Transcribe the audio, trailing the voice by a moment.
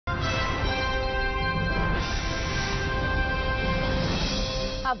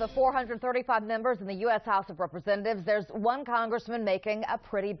of the 435 members in the U.S. House of Representatives, there's one congressman making a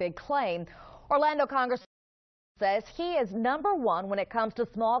pretty big claim. Orlando Congressman says he is #1 when it comes to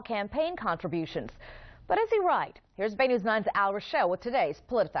small campaign contributions. But is he right? Here's Bay News 9's Al Rochelle with today's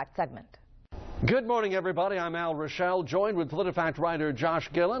PolitiFact segment. Good morning, everybody. I'm Al Rochelle, joined with PolitiFact writer Josh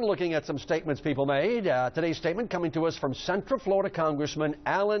Gillen, looking at some statements people made. Today's statement coming to us from Central Florida Congressman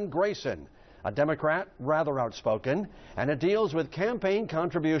Alan Grayson, a Democrat, rather outspoken, and it deals with campaign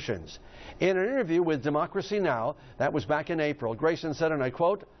contributions. In an interview with Democracy Now! That was back in April, Grayson said, and I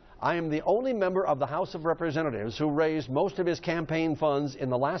quote, "I am the only member of the House of Representatives who raised most of his campaign funds in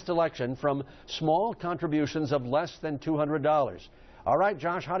the last election from small contributions of less than $200. All right,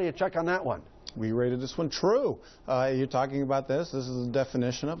 Josh, how do you check on that one? We rated this one true. You're talking about this. This is the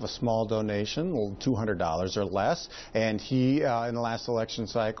definition of a small donation, $200 or less. And he, in the last election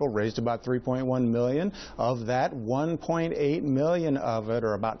cycle, raised about $3.1 million. Of that, $1.8 million of it,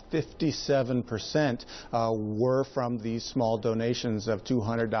 or about 57%, were from these small donations of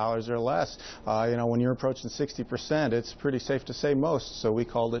 $200 or less. You know, when you're approaching 60%, it's pretty safe to say most. So we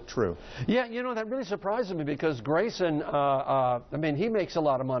called it true. Yeah, you know, that really surprises me because Grayson, I mean, he makes a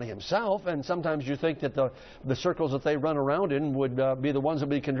lot of money himself, and sometimes you think that the circles that they run around in would be the ones that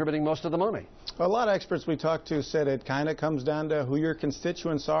would be contributing most of the money. A lot of experts we talked to said it kind of comes down to who your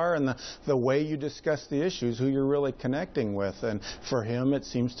constituents are and the way you discuss the issues, who you're really connecting with. And for him, it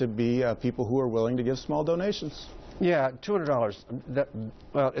seems to be people who are willing to give small donations. Yeah, $200,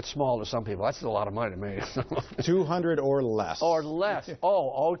 well, it's small to some people. That's still a lot of money to me. 200 or less. Or less.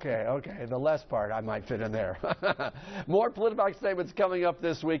 Oh, okay. The less part I might fit in there. More PolitiFact statements coming up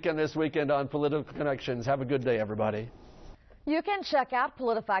this weekend on Political Connections. Have a good day, everybody. You can check out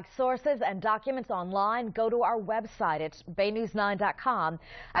PolitiFact sources and documents online. Go to our website. It's baynews9.com.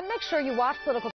 And make sure you watch Political